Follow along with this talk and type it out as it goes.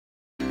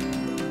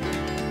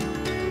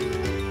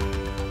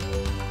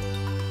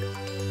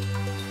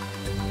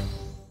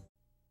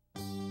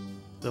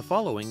The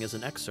following is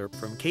an excerpt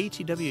from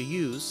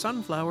KTWU's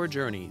Sunflower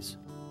Journeys.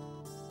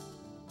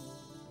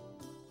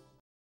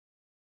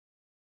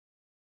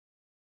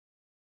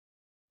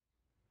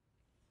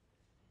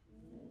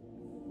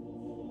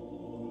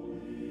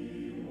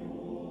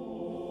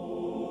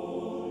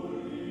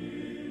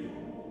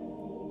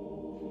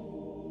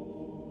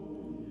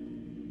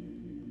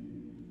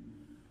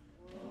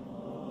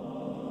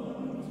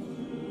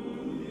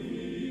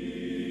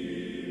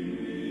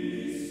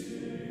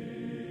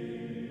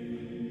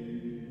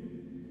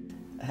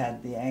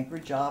 Had the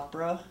Anchorage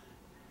Opera,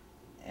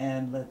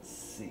 and let's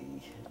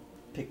see,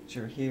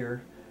 picture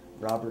here,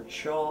 Robert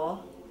Shaw,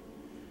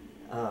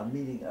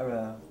 meeting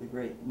the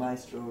great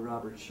maestro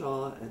Robert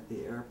Shaw at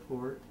the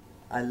airport.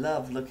 I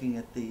love looking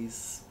at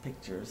these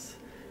pictures,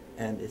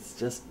 and it's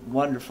just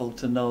wonderful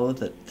to know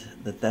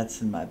that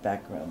that's in my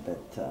background,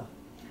 that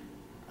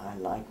I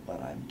like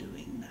what I'm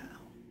doing now.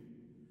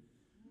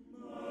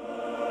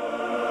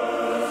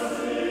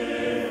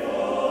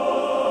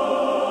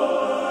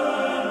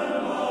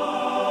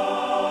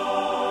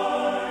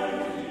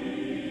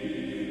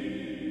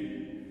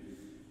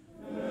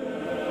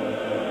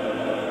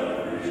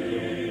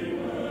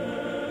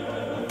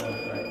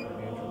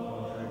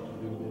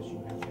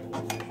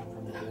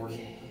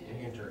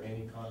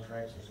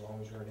 As long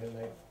as you're an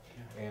inmate.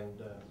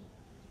 And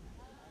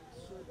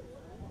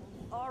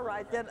all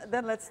right,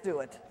 then let's do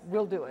it.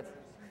 We'll do it.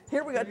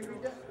 Here we go.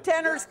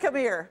 Tenors, come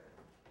here.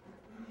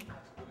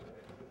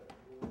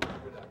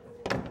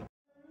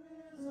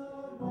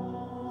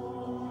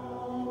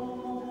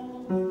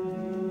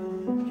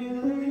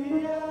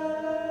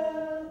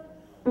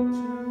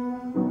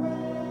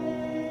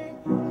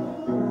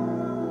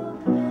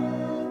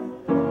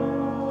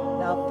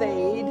 Now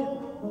fade.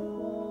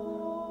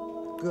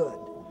 Good.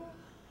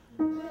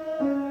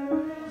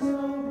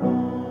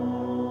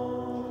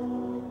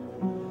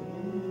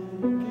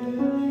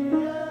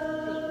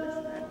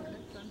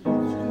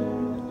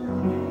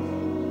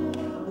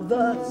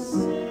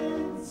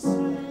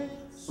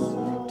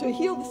 To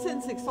heal the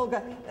sin sick soul,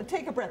 God,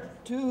 take a breath.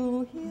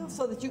 To heal,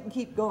 so that you can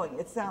keep going.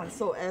 It sounds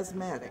so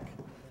asthmatic.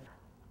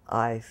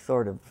 I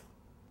sort of,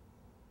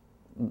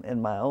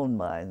 in my own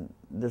mind,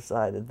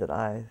 decided that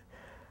I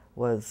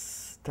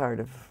was tired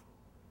of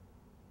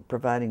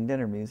providing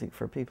dinner music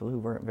for people who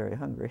weren't very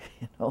hungry,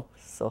 you know.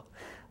 So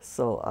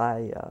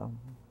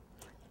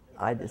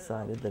I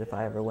decided that if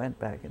I ever went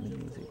back into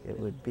music, it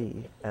would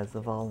be as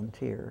a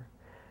volunteer,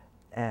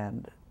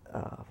 and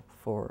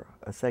for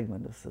a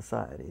segment of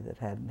society that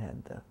hadn't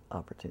had the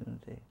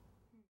opportunity.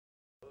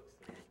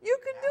 You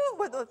can do it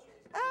with us.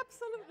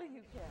 Absolutely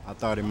you can. I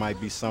thought it might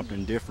be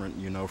something different,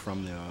 you know,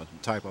 from the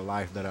type of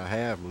life that I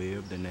have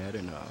lived in that.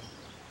 And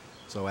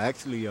so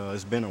actually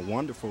it's been a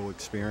wonderful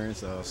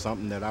experience,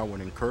 something that I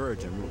would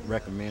encourage and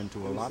recommend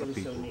to a lot of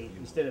people. So neat.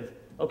 Instead of,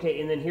 okay,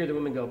 and then hear the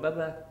women go,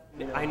 bye-bye.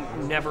 I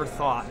never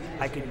thought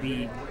I could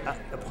be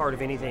a part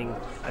of anything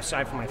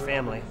aside from my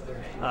family,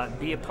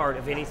 be a part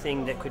of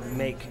anything that could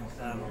make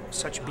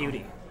such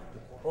beauty.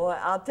 Well,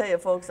 I'll tell you,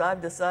 folks, I've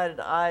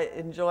decided I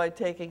enjoy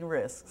taking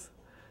risks,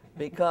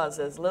 because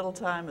as little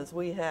time as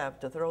we have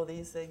to throw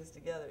these things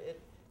together,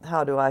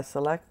 how do I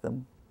select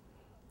them?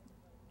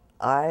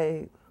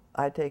 I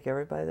take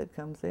everybody that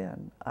comes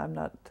in. I'm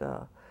not,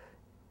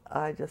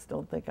 I just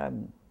don't think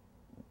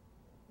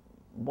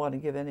want to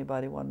give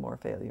anybody one more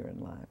failure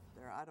in life.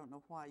 I don't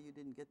know why you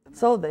didn't get them.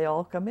 So they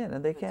all come in,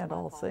 and they can't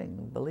all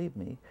sing, believe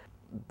me,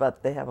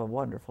 but they have a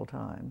wonderful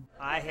time.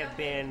 I have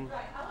been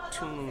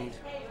tuned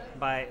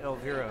by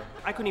Elvera.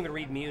 I couldn't even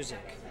read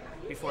music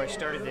before I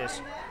started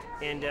this,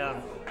 and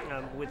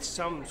with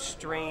some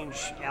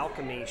strange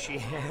alchemy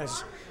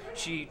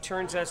she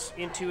turns us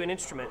into an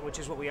instrument, which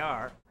is what we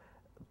are.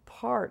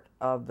 Part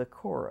of the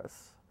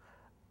chorus,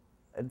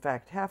 in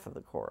fact half of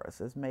the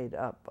chorus, is made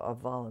up of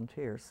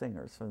volunteer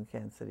singers from the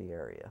Kansas City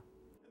area.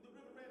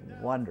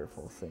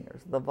 Wonderful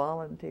singers. The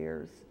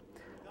volunteers,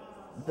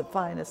 the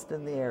finest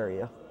in the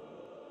area.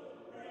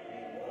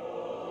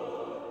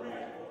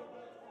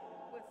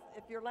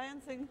 If you're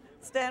Lansing,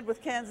 stand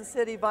with Kansas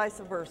City, vice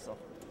versa.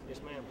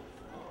 Yes, ma'am.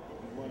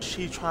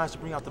 She tries to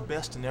bring out the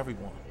best in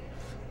everyone.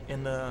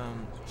 And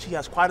she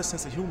has quite a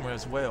sense of humor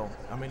as well.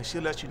 I mean,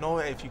 she'll let you know,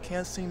 hey, if you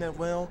can't sing that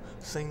well,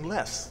 sing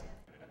less.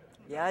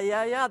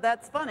 Yeah,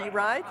 that's funny,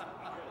 right?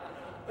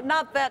 But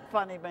not that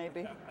funny,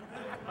 maybe.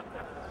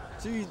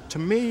 To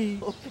me,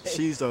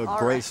 she's a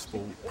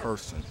graceful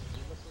person.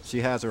 She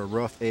has her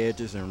rough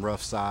edges and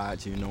rough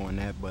sides, you know, and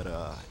that, but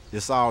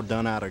it's all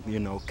done out of, you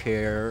know,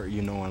 care,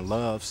 you know, and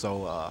love.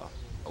 So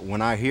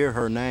when I hear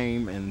her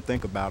name and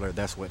think about her,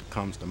 that's what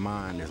comes to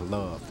mind, is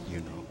love,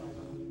 you know.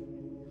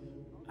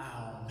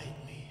 I'll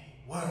make me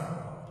a world.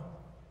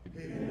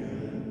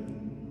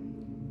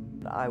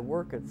 I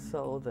work it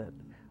so that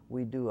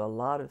we do a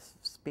lot of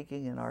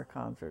speaking in our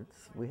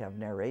concerts. We have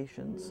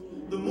narrations.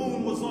 The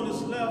moon was on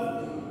his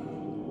left.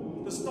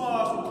 The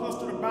stars were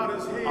clustered about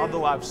his head.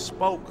 Although I've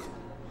spoke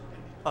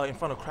in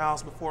front of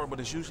crowds before, but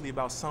it's usually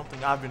about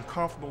something I've been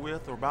comfortable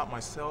with or about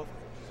myself.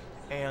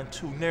 and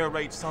to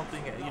narrate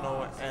something, you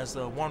know, as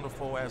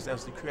wonderful as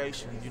the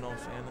creation, you know what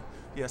I'm saying?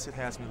 Yes, it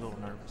has me a little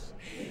nervous.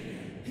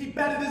 He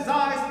batted his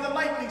eyes and the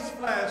lightnings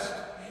flashed.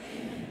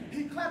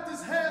 He clapped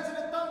his hands and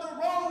the thunder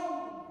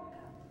rolled.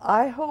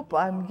 I hope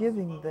I'm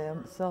giving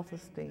them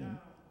self-esteem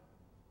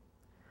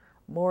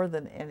more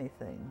than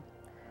anything,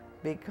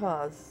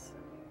 because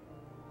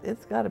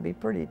it's got to be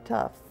pretty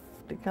tough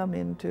to come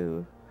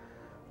into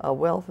a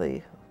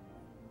wealthy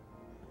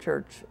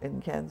church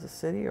in Kansas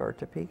City or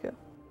Topeka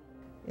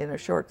in a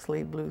short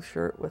sleeve blue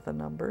shirt with a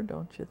number,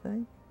 don't you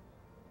think?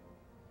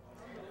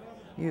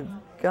 You've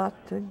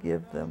got to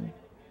give them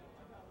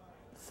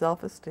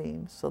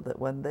self-esteem so that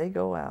when they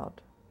go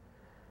out,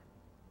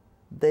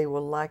 they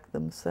will like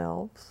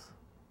themselves,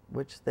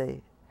 which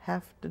they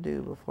have to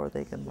do before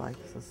they can like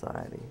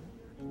society.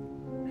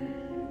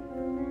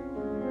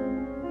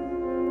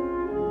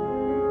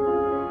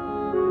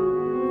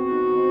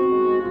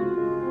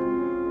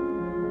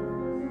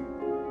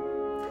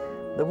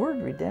 The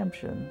word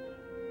redemption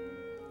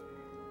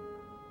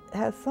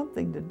has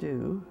something to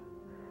do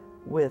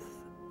with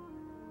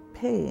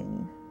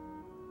paying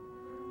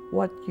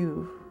what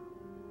you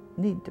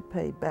need to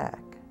pay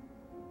back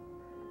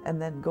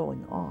and then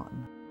going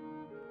on.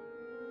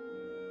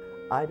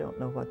 I don't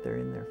know what they're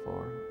in there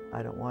for.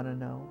 I don't want to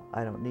know.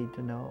 I don't need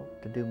to know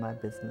to do my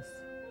business.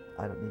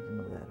 I don't need to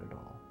know that at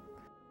all.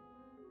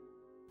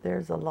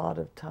 There's a lot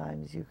of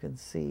times you can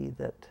see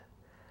that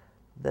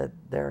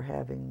they're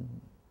having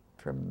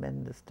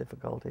tremendous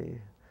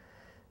difficulty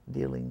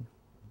dealing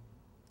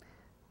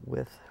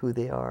with who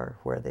they are,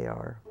 where they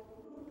are.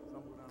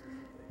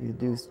 You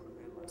do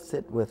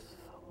sit with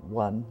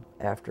one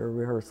after a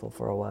rehearsal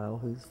for a while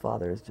whose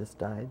father has just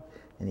died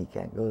and he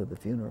can't go to the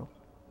funeral.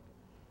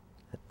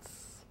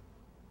 It's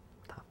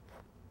tough.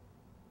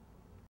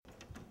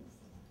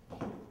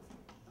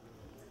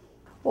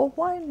 Well,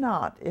 why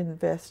not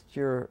invest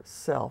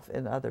yourself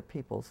in other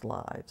people's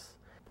lives?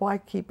 Why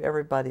keep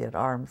everybody at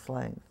arm's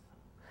length?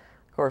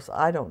 Of course,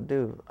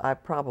 I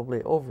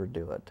probably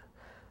overdo it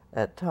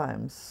at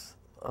times,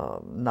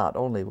 not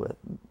only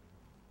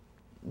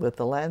with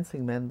the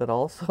Lansing men, but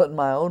also in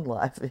my own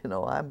life. You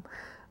know,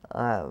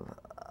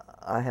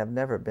 I've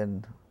never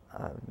been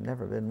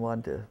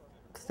one to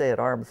stay at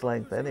arm's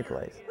length any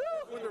place.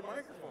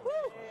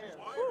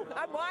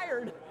 I'm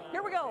wired.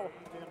 Here we go.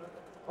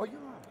 Oh, you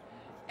are.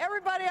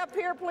 Everybody up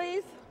here,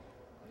 please.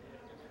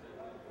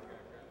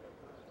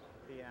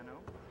 Piano.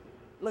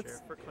 Let's.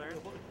 Chair for Clarence.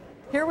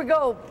 Here we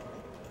go,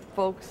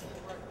 folks.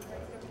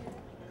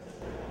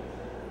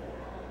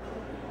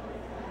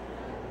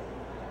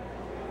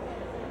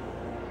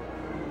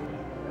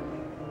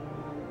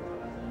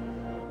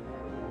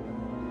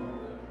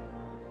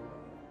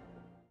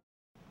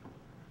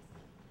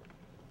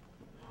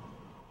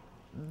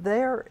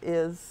 There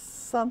is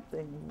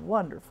something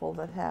wonderful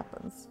that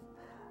happens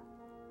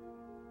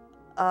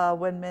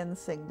when men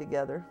sing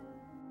together.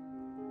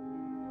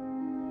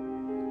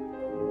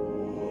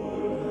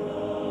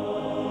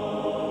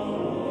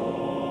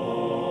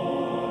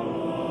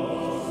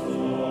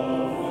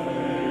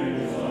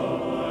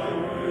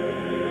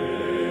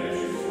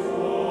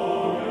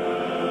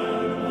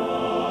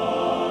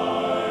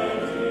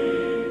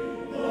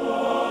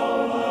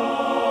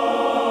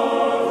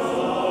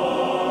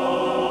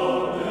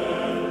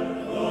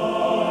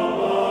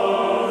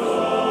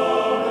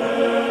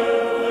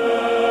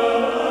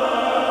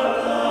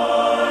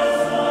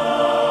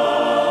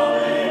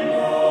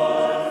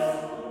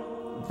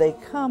 They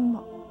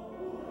come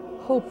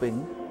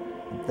hoping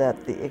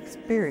that the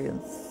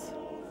experience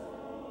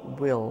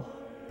will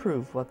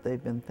prove what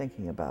they've been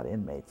thinking about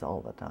inmates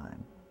all the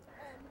time.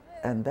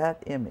 And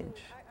that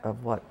image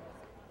of what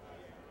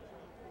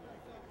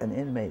an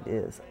inmate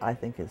is, I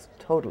think, is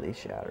totally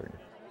shattered.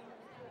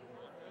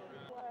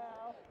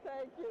 Wow,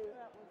 thank you.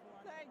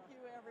 Thank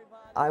you,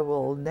 everybody. I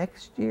will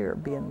next year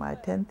be in my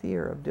 10th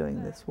year of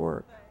doing this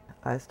work.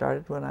 I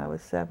started when I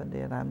was 70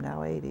 and I'm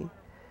now 80.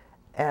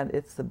 And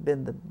it's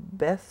been the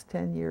best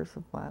 10 years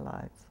of my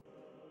life.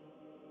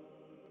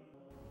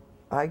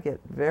 I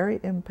get very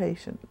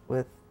impatient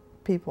with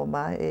people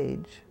my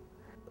age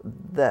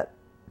that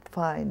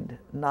find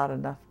not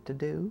enough to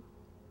do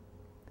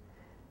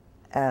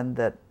and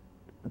that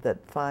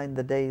find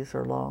the days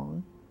are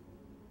long.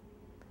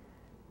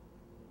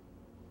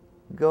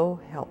 Go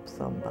help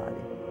somebody.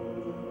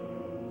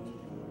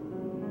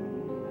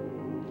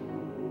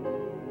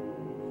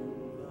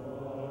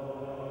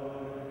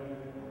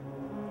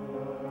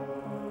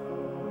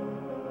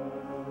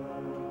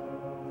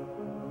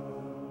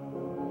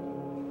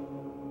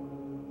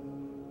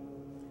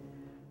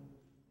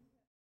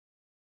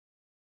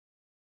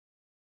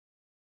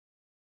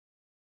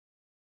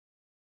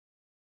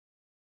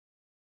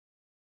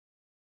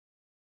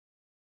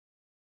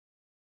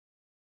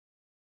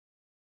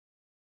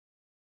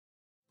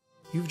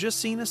 You've just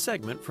seen a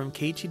segment from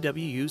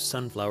KTWU's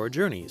Sunflower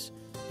Journeys.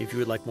 If you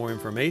would like more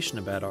information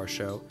about our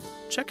show,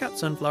 check out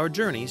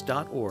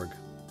sunflowerjourneys.org.